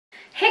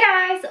Hey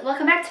guys,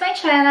 welcome back to my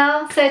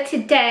channel. So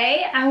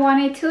today I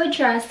wanted to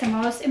address the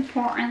most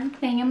important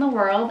thing in the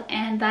world,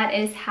 and that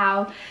is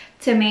how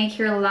to make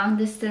your long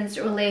distance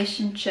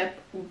relationship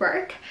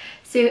work.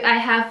 So I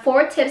have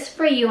 4 tips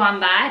for you on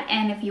that,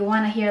 and if you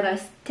want to hear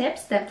those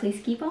tips, then please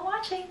keep on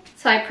watching.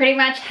 So I pretty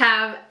much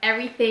have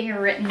everything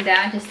written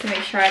down just to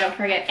make sure I don't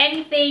forget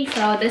anything.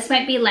 So this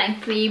might be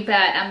lengthy, but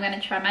I'm gonna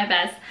try my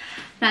best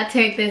not to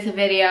make this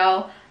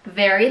video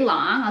very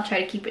long. I'll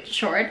try to keep it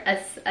short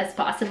as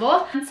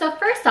possible. So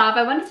first off,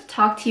 I wanted to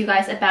talk to you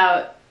guys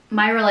about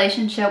my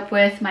relationship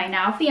with my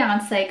now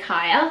fiance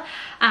Kyle.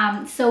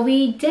 So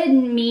we did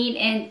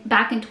meet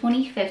back in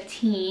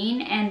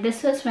 2015, and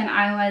this was when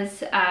I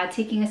was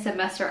taking a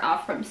semester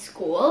off from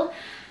school.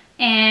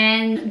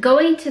 And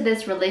going to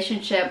this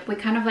relationship, we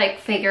kind of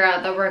like figure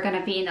out that we're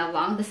gonna be in a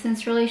long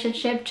distance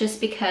relationship just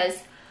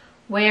because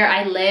where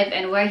I live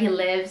and where he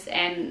lives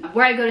and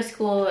where I go to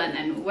school and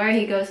then where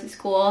he goes to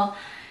school.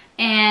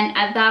 And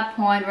at that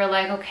point, we're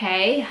like,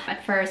 okay,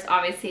 at first,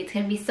 obviously, it's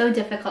gonna be so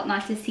difficult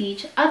not to see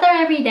each other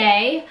every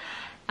day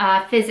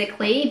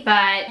physically,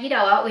 but you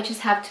know what, we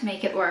just have to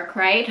make it work,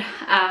 right?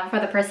 For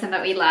the person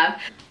that we love.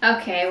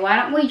 Okay, why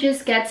don't we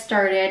just get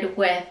started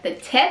with the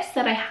tips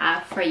that I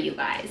have for you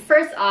guys.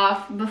 First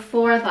off,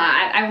 before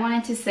that, I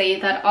wanted to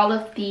say that all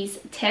of these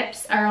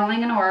tips are only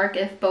gonna work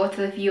if both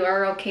of you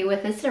are okay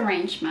with this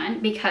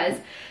arrangement, because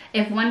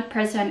if one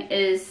person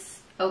is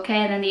okay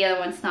and then the other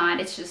one's not,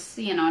 it's just,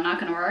 you know, not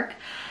gonna work.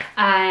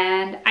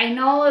 And I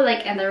know,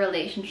 like, in the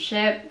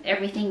relationship,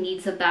 everything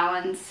needs a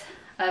balance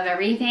of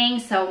everything.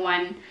 So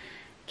one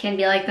can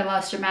be like the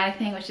most dramatic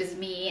thing, which is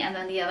me, and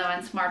then the other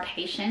one's more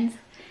patient.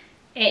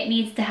 It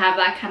needs to have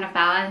that kind of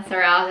balance,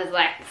 or else it's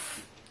like,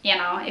 you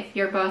know, if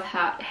you're both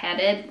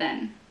hot-headed,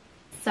 then.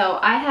 So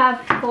I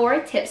have 4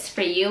 tips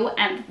for you,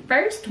 and the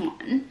first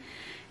one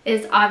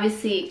is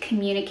obviously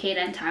communicate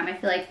in time. I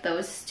feel like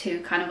those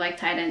two kind of like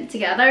tied in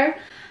together.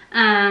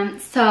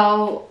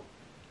 So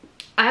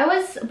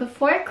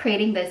before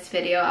creating this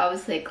video, I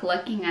was like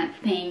looking at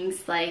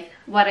things like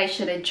what I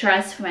should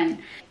address when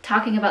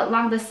talking about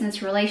long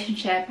distance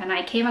relationship, and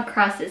I came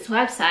across this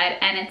website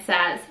and it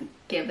says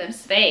give them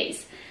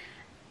space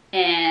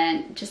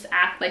and just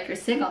act like you're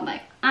single. I'm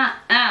like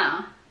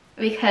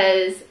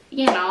because,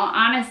 you know,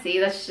 honestly,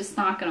 that's just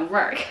not gonna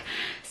work.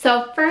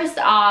 So first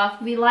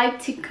off, we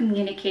like to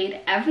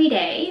communicate every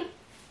day,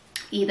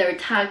 either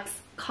text,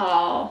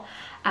 call,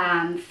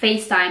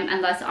 FaceTime,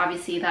 unless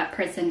obviously that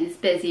person is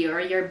busy or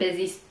you're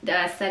busy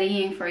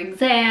studying for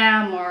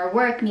exam or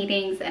work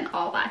meetings and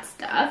all that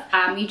stuff.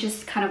 You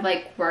just kind of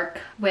like work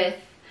with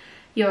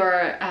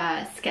your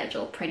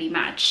schedule pretty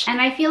much. And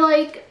I feel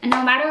like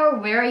no matter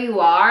where you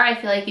are, I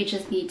feel like you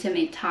just need to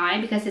make time,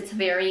 because it's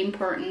very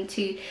important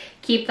to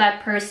keep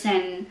that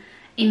person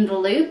in the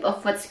loop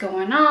of what's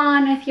going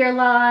on with your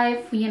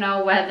life, you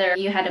know, whether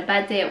you had a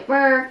bad day at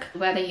work,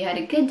 whether you had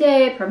a good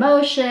day,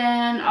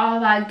 promotion, all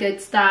that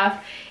good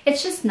stuff.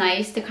 It's just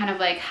nice to kind of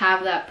like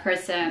have that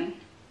person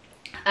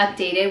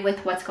updated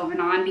with what's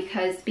going on,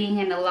 because being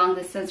in a long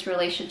distance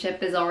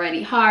relationship is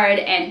already hard,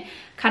 and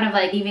kind of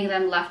like leaving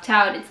them left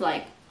out, it's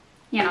like,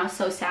 you know,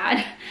 so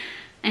sad.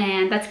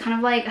 And that's kind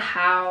of like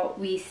how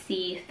we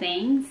see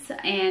things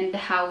and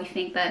how we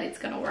think that it's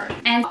gonna work.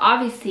 And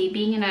obviously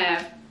being in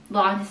a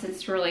long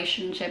distance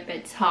relationship,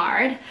 it's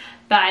hard,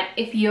 but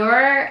if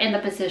you're in the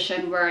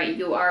position where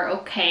you are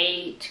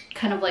okay to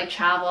kind of like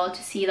travel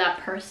to see that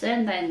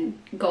person, then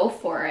go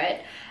for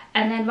it.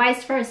 And then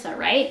vice versa,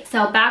 right?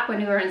 So back when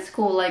we were in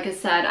school, like I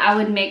said, I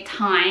would make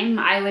time.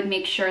 I would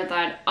make sure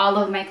that all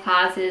of my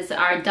classes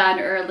are done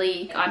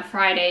early on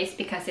Fridays,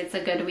 because it's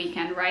a good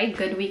weekend, right?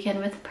 Good weekend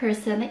with the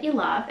person that you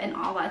love and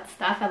all that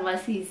stuff,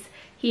 unless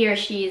he or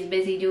she is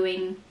busy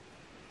doing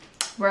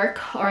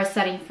work or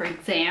studying for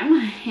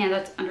exam, and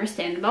that's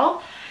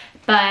understandable.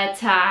 But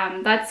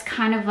that's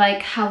kind of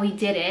like how we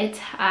did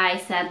it. I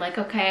said like,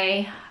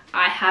 okay,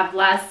 I have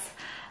less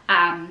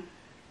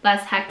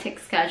hectic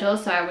schedule,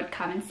 so I would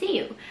come and see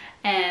you,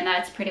 and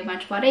that's pretty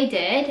much what I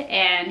did.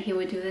 And he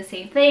would do the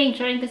same thing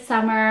during the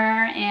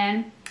summer,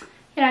 and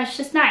you know, it's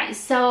just nice.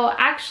 So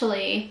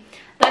actually,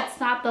 that's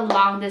not the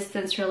long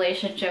distance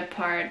relationship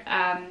part,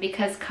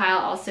 because Kyle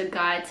also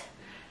got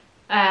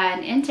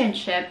an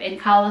internship in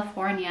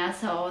California,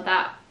 so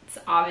that's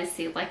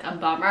obviously like a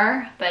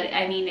bummer, but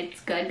I mean,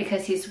 it's good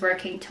because he's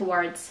working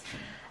towards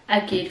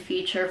a good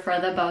future for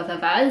the both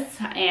of us,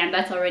 and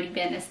that's already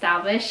been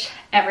established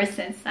ever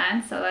since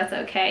then, so that's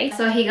okay.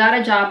 So he got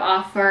a job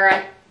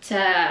offer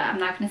I'm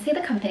not gonna say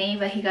the company,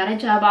 but he got a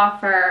job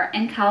offer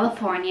in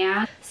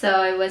California,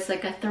 so it was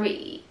like a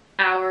 3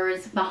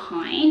 hours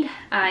behind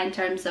in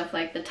terms of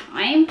like the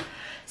time.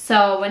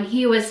 So when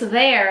he was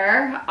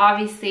there,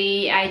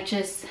 obviously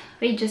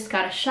we just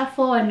gotta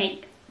shuffle and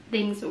make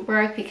things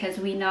work, because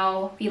we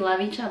know we love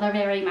each other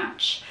very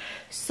much.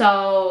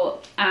 So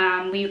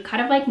we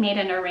kind of like made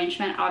an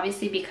arrangement,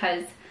 obviously,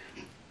 because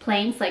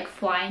planes, like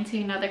flying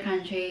to another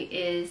country,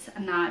 is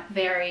not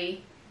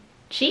very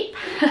cheap.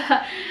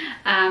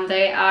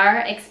 They are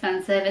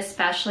expensive,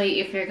 especially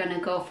if you're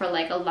gonna go for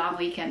like a long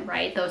weekend,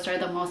 right? Those are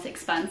the most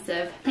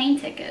expensive plane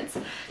tickets.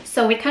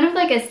 So we kind of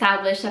like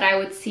established that I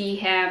would see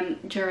him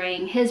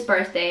during his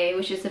birthday,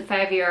 which is in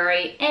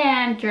February,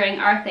 and during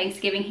our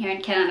Thanksgiving here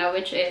in Canada,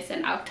 which is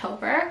in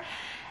October.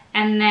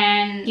 And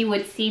then he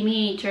would see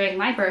me during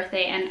my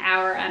birthday and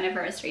our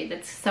anniversary.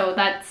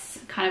 That's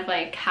kind of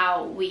like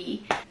how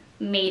we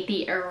made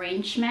the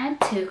arrangement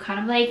to kind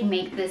of like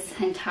make this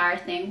entire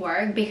thing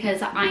work,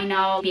 because I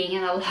know being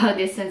in a long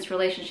distance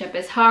relationship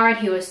is hard.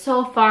 He was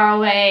so far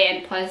away,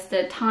 and plus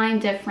the time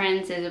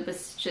difference, it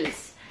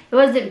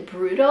wasn't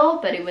brutal,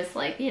 but it was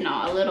like, you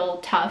know, a little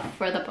tough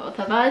for the both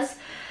of us,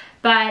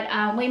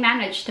 but we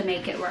managed to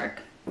make it work.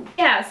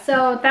 Yeah,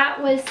 so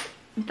that was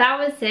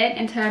it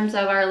in terms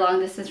of our long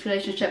distance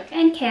relationship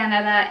in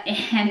Canada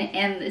and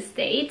in the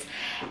States.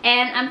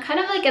 And I'm kind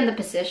of like in the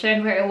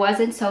position where it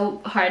wasn't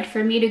so hard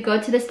for me to go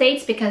to the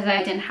States because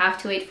I didn't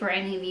have to wait for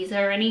any visa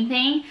or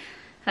anything.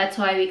 That's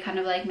why we kind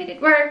of like made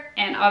it work.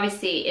 And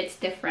obviously it's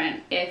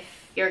different if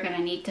you're gonna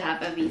need to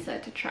have a visa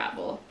to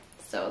travel.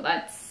 So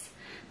that's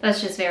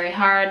just very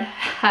hard.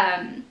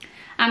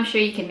 I'm sure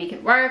you can make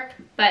it work,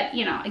 but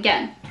you know,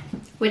 again,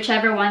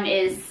 whichever one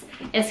is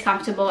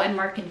comfortable and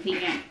more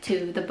convenient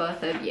to the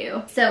both of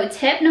you. So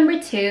tip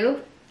number 2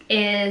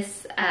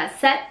 is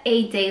set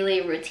a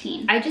daily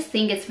routine. I just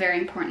think it's very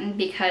important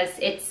because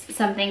it's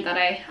something that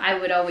I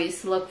would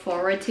always look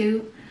forward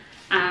to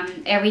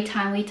every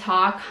time we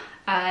talk.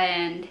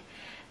 And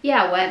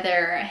yeah,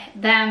 whether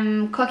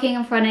them cooking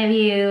in front of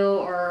you,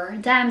 or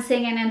them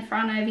singing in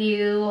front of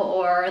you,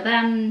 or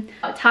them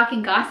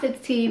talking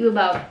gossip to you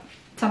about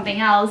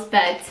something else,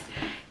 but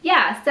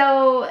yeah,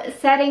 so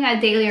setting a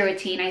daily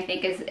routine I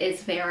think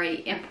is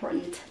very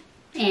important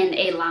in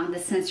a long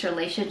distance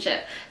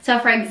relationship. So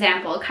for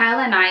example, Kyle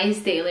and I's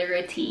daily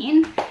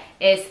routine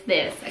is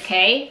this,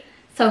 okay?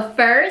 So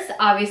first,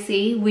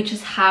 obviously, we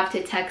just have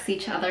to text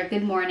each other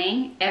good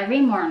morning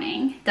every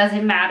morning.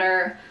 Doesn't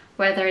matter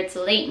whether it's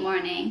late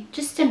morning,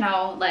 just to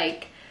know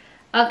like,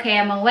 okay,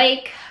 I'm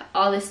awake,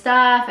 all this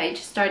stuff, I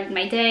just started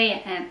my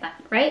day, and that,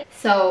 right?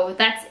 So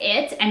that's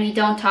it. And we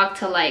don't talk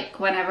till like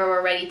whenever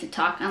we're ready to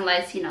talk,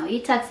 unless, you know, you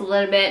text a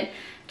little bit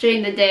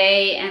during the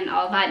day and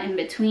all that in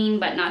between,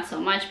 but not so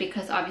much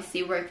because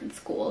obviously work and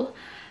school.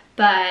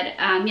 But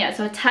yeah,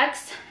 so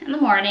text in the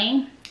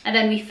morning, and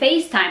then we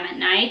FaceTime at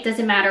night.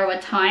 Doesn't matter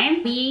what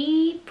time.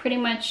 We pretty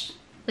much,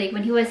 like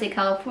when he was in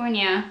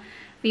California,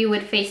 we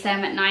would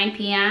FaceTime at 9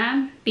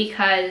 p.m.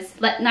 because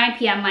 9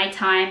 p.m. my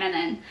time, and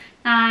then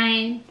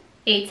 9,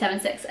 8, 7,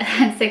 6,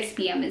 and 6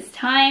 p.m. is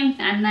time.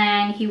 And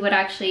then he would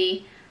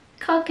actually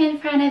cook in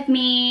front of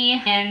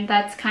me, and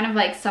that's kind of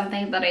like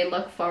something that I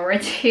look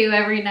forward to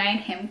every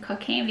night, him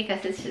cooking,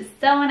 because it's just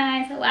so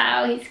nice.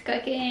 Wow, he's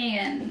cooking,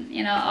 and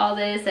you know, all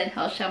this, and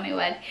he'll show me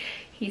what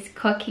he's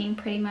cooking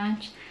pretty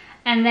much.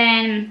 And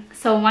then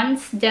so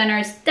once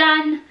dinner's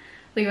done,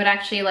 we would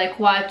actually like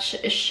watch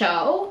a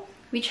show.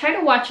 We try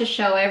to watch a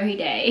show every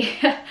day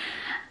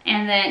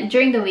and then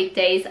during the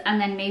weekdays,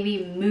 and then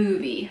maybe a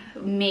movie,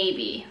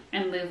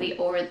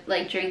 or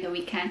like during the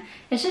weekend.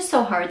 It's just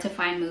so hard to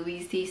find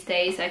movies these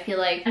days. I feel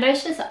like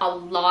there's just a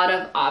lot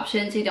of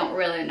options. You don't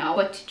really know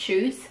what to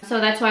choose.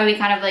 So that's why we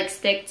kind of like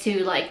stick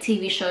to like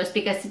TV shows,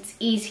 because it's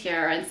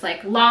easier. It's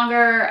like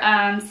longer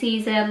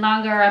season,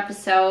 longer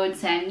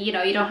episodes, and you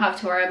know, you don't have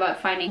to worry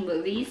about finding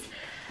movies.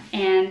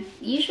 And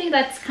usually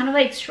that's kind of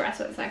like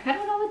stressful. It's like, I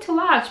don't know what to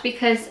watch,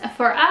 because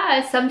for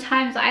us,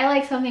 sometimes I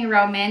like something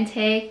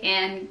romantic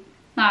and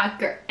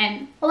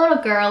and a little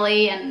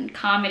girly and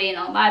comedy and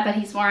all that, but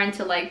he's more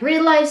into like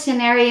real life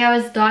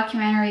scenarios,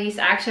 documentaries,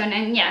 action,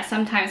 and yeah,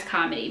 sometimes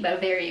comedy,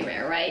 but very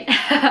rare, right?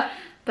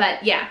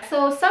 But yeah,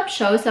 so some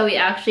shows that we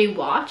actually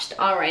watched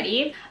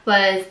already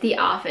was The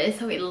Office.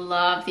 So we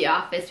love The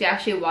Office. We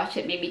actually watched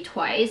it maybe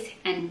twice,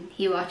 and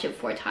he watched it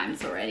 4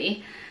 times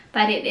already.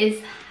 But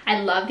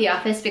I love The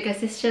Office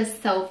because it's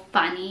just so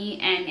funny,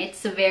 and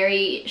it's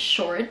very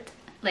short.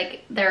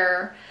 Like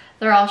they're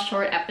all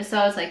short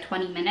episodes, like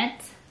 20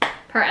 minutes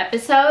per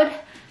episode.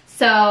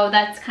 So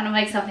that's kind of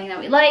like something that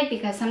we like,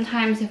 because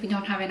sometimes if we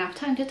don't have enough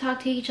time to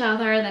talk to each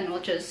other, then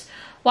we'll just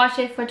watch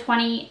it for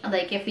 20.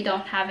 Like if we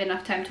don't have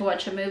enough time to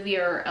watch a movie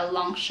or a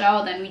long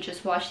show, then we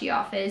just watch The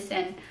Office,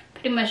 and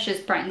pretty much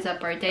just brightens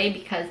up our day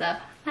because of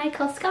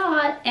Michael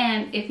Scott.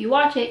 And if you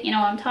watch it, you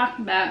know what I'm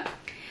talking about.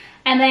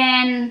 And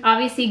then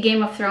obviously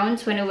Game of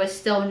Thrones, when it was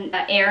still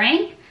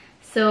airing.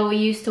 So we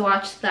used to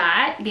watch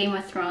that, Game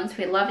of Thrones.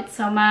 We love it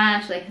so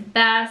much, like the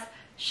best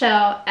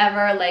show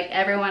ever. Like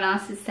everyone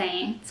else is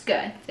saying it's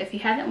good. So if you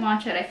haven't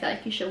watched it, I feel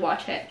like you should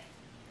watch it.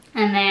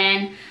 And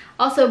then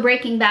also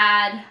Breaking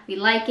Bad, we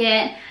like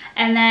it.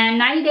 And then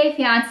 90 Day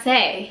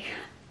Fiancé.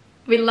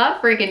 We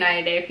love freaking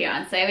 90 Day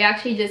Fiancé. We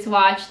actually just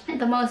watched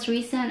the most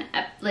recent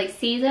like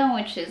season,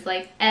 which is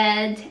like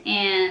Ed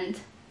and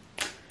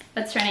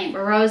what's her name,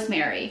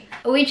 Rosemary.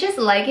 We just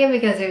like it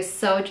because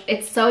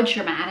it's so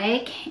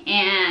dramatic,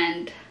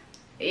 and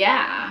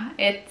yeah,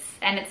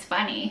 it's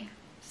funny.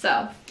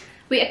 So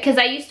because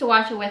I used to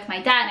watch it with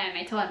my dad, and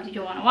I told him, did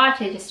you want to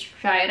watch it, just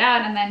try it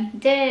out, and then he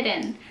did,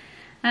 and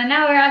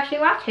now we're actually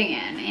watching it,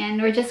 and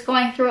we're just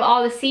going through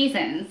all the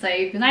seasons,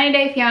 like 90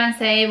 Day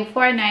Fiancé,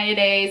 Before 90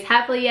 Days,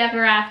 Happily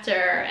Ever After,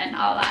 and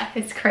all that.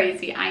 It's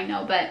crazy, I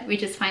know, but we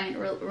just find it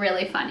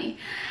really funny.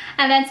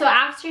 And then so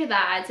after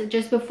that,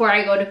 just before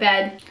I go to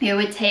bed, we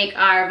would take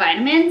our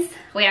vitamins.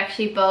 We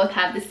actually both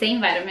have the same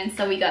vitamins,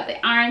 so we got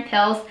the iron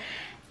pills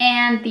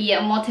and the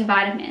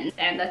multivitamins,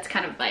 and that's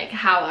kind of like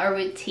how our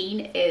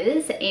routine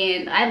is,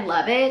 and I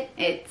love it.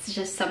 It's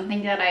just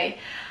something that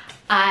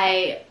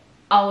I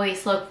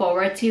always look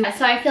forward to.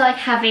 So I feel like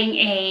having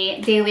a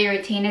daily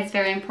routine is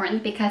very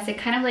important because it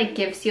kind of like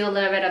gives you a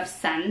little bit of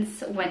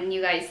sense when you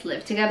guys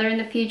live together in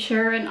the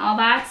future and all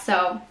that.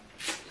 So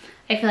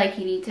I feel like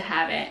you need to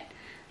have it,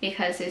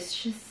 because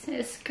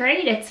it's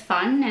great, it's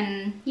fun,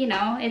 and you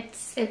know,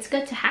 it's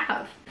good to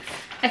have.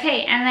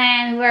 Okay, and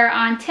then we're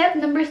on tip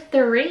number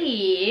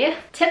 3.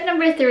 Tip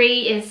number 3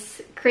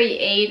 is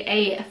create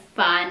a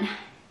fun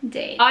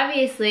date.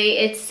 Obviously,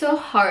 it's so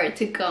hard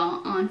to go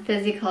on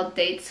physical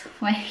dates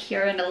when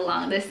you're in a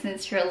long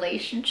distance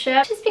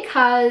relationship, just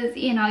because,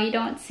 you know, you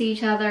don't see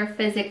each other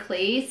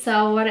physically.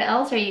 So what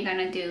else are you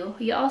gonna do?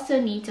 You also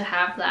need to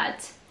have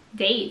that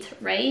date,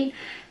 right?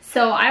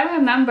 So I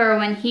remember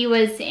when he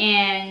was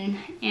in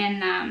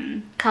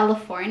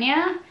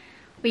California,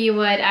 we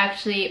would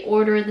actually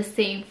order the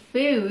same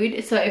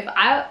food. So if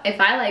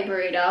I like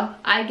burrito,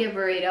 I get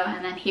burrito,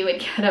 and then he would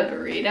get a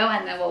burrito,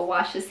 and then we'll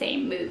watch the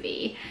same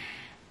movie.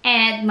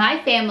 And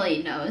my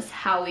family knows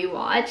how we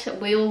watch.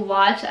 We will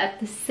watch at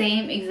the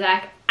same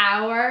exact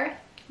hour,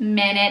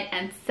 minute,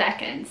 and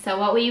second. So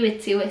what we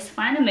would do is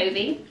find a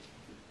movie,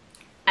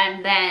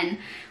 and then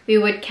we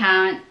would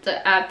count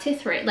up to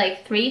 3,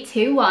 like 3,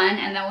 2, 1,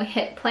 and then we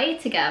hit play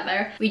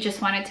together. We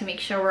just wanted to make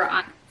sure we're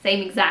on the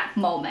same exact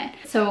moment.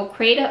 So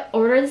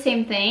order the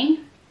same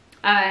thing,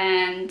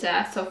 and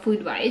so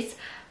food wise,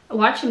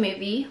 watch a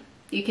movie.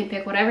 You can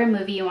pick whatever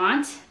movie you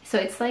want. So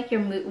it's like you're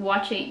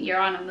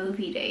on a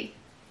movie date.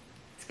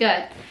 It's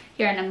good.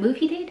 You're on a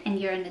movie date and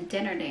you're on a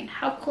dinner date.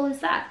 How cool is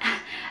that?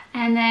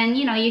 And then,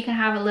 you know, you can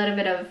have a little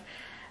bit of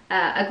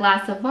a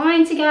glass of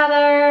wine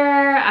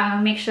together.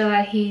 Make sure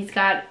that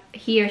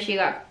he or she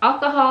got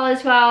alcohol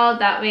as well.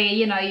 That way,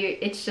 you know,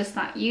 it's just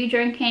not you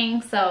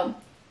drinking. So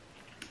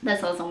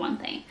that's also one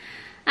thing.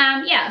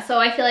 Yeah, so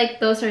I feel like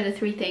those are the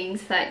 3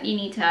 things that you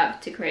need to have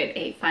to create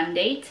a fun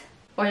date.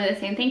 Order the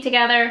same thing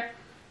together,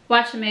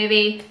 watch a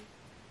movie,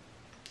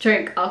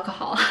 drink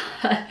alcohol.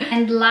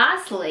 And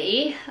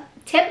lastly,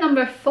 tip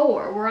number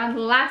 4, we're on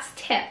the last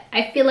tip.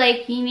 I feel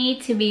like you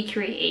need to be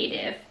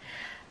creative.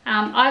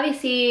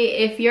 Obviously,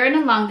 if you're in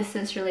a long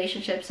distance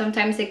relationship,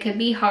 sometimes it could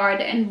be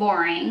hard and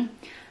boring.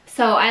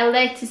 So I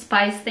like to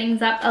spice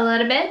things up a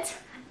little bit,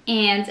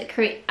 and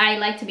I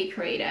like to be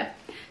creative.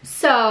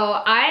 So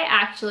I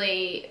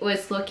actually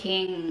was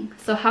looking,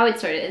 so how it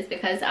started is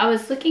because I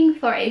was looking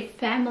for a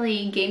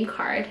family game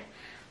card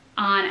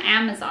on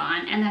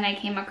Amazon, and then I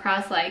came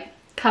across like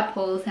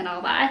couples and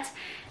all that,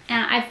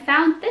 and I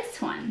found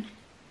this one.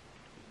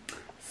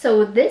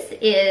 So this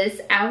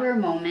is Our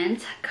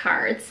Moment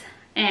cards,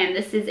 and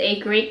this is a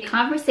great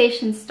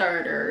conversation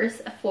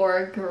starters for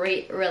a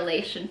great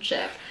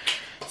relationship.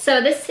 So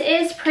this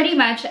is pretty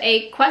much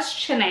a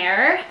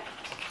questionnaire,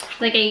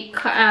 like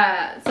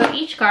so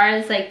each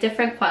card is like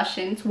different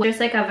questions. There's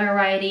like a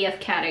variety of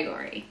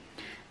category.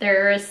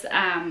 There's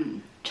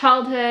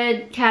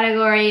childhood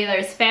category,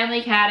 there's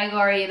family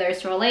category,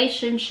 there's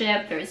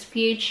relationship, there's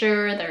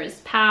future,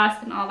 there's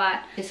past, and all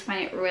that. I just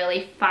find it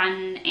really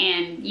fun,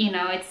 and you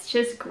know, it's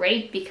just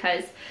great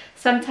because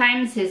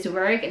sometimes his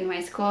work in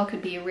my school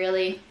could be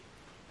really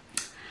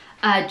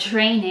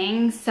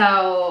draining,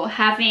 so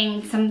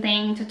having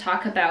something to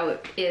talk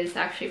about is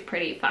actually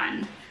pretty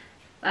fun,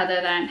 other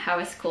than how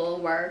his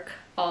school work,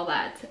 all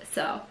that.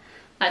 So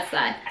that's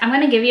that. I'm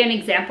going to give you an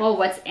example of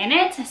what's in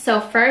it. So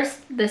first,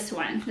 this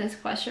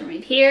question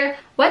right here.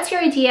 What's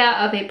your idea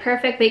of a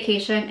perfect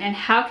vacation, and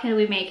how can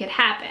we make it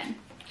happen?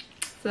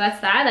 So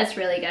that's that. That's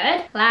really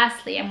good.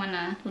 Lastly, I'm going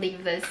to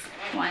leave this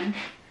one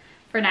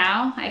for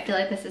now. I feel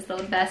like this is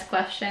the best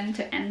question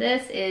to end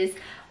this, is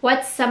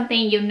what's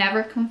something you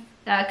never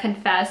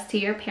confessed to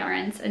your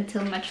parents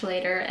until much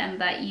later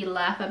and that you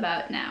laugh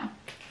about now?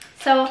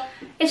 So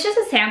it's just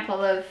a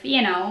sample of,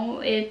 you know,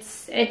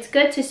 it's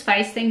good to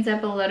spice things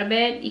up a little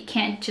bit. You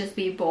can't just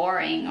be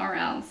boring, or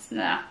else,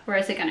 where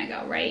is it gonna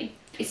go, right?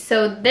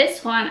 So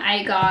this one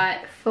I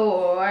got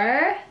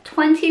for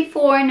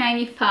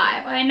 $24.95.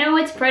 I know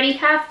it's pretty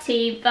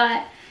hefty,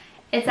 but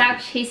it's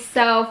actually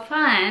so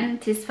fun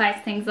to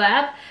spice things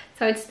up.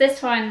 So it's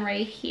this one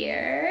right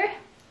here.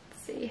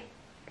 Let's see,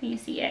 can you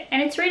see it?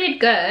 And it's rated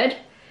good.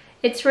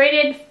 It's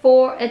rated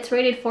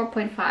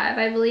 4.5,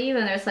 I believe,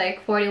 and there's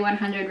like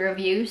 4,100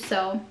 reviews,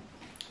 so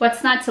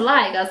what's not to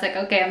like? I was like,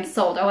 okay, I'm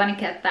sold, I want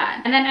to get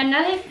that. And then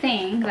another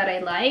thing that I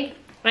like,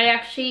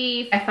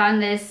 I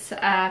found this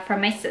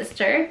from my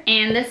sister,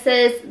 and this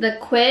is the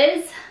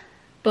quiz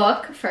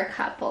book for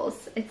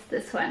couples. It's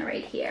this one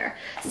right here.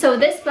 So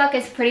this book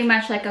is pretty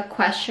much like a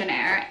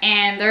questionnaire,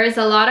 and there's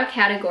a lot of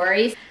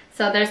categories.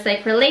 So there's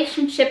like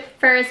relationship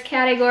first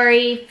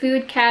category,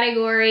 food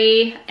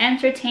category,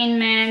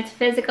 entertainment,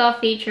 physical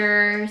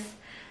features,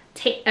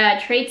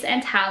 traits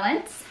and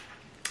talents,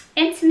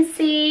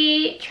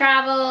 intimacy,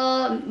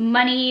 travel,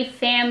 money,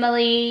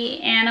 family,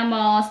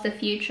 animals, the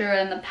future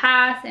and the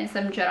past, and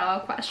some general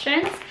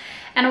questions.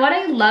 And what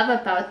I love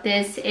about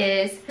this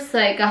is it's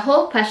like a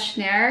whole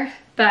questionnaire,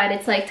 but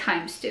it's like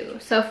times two.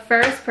 So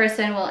first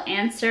person will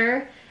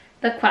answer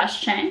the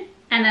question,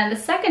 and then the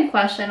second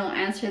question will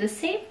answer the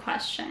same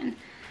question.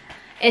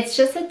 It's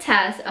just a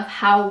test of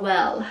how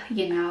well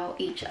you know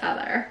each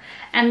other.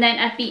 And then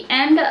at the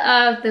end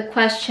of the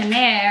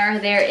questionnaire,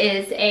 there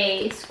is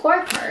a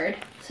scorecard.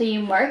 So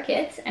you mark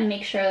it and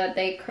make sure that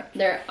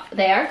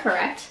they are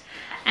correct.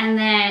 And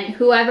then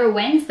whoever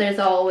wins, there's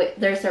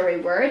a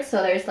reward.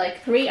 So there's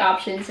like 3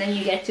 options and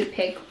you get to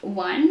pick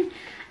one.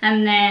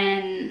 And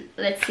then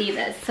let's see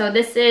this. So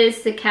this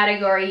is the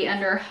category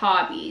under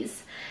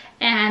hobbies.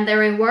 And the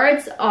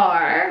rewards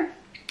are,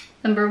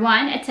 number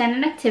 1, attend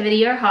an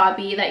activity or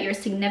hobby that your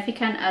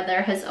significant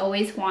other has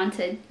always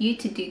wanted you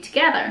to do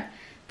together.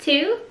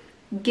 2,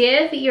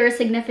 give your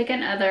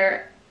significant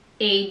other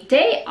a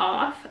day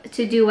off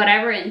to do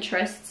whatever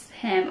interests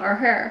him or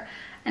her.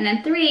 And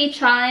then 3,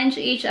 challenge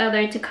each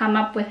other to come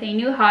up with a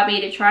new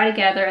hobby to try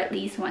together at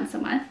least once a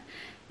month.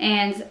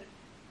 And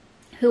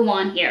who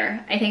won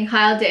here? I think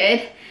Kyle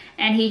did,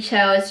 and he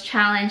chose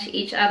challenge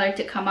each other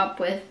to come up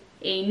with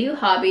a new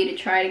hobby to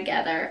try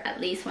together at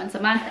least once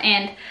a month.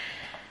 And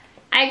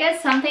I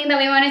guess something that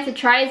we wanted to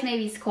try is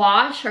maybe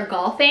squash or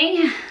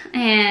golfing.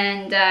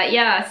 And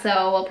yeah,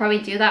 so we'll probably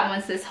do that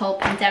once this whole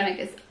pandemic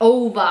is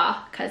over,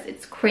 because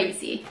it's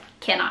crazy.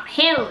 Cannot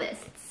handle this.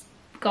 It's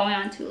going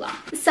on too long.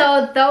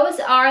 So those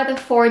are the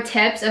 4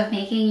 tips of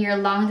making your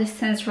long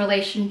distance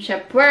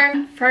relationship work.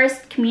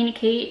 First,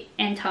 communicate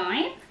in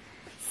time.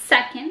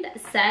 Second,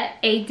 set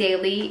a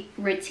daily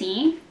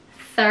routine.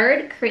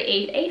 Third,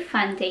 create a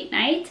fun date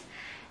night.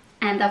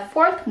 And the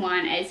 4th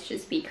one is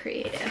just be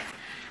creative.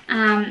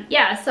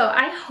 Yeah, so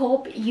I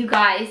hope you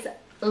guys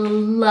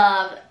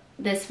love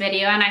this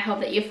video, and I hope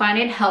that you find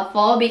it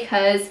helpful,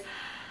 because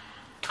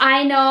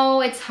I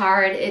know it's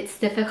hard, it's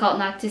difficult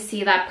not to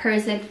see that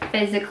person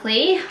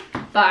physically,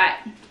 but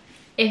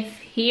if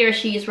he or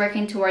she is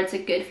working towards a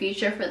good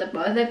future for the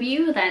both of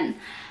you, then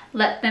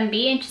let them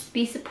be and just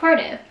be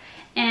supportive.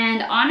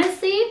 And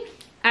honestly,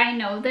 I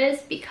know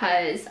this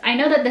because I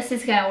know that this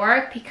is gonna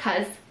work,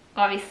 because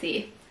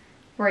obviously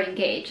we're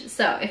engaged.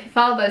 So if you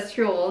follow those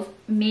rules,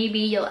 maybe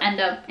you'll end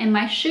up in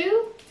my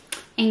shoe,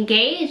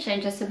 engaged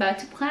and just about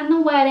to plan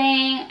the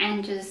wedding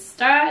and just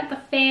start the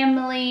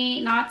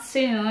family, not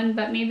soon,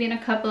 but maybe in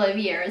a couple of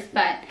years.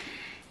 But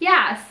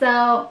yeah,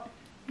 so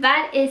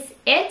that is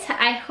it.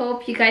 I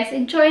hope you guys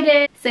enjoyed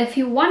it. So if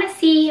you want to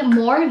see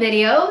more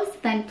videos,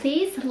 then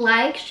please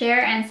like,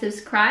 share, and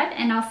subscribe,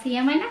 and I'll see you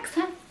in my next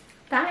one.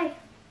 Bye.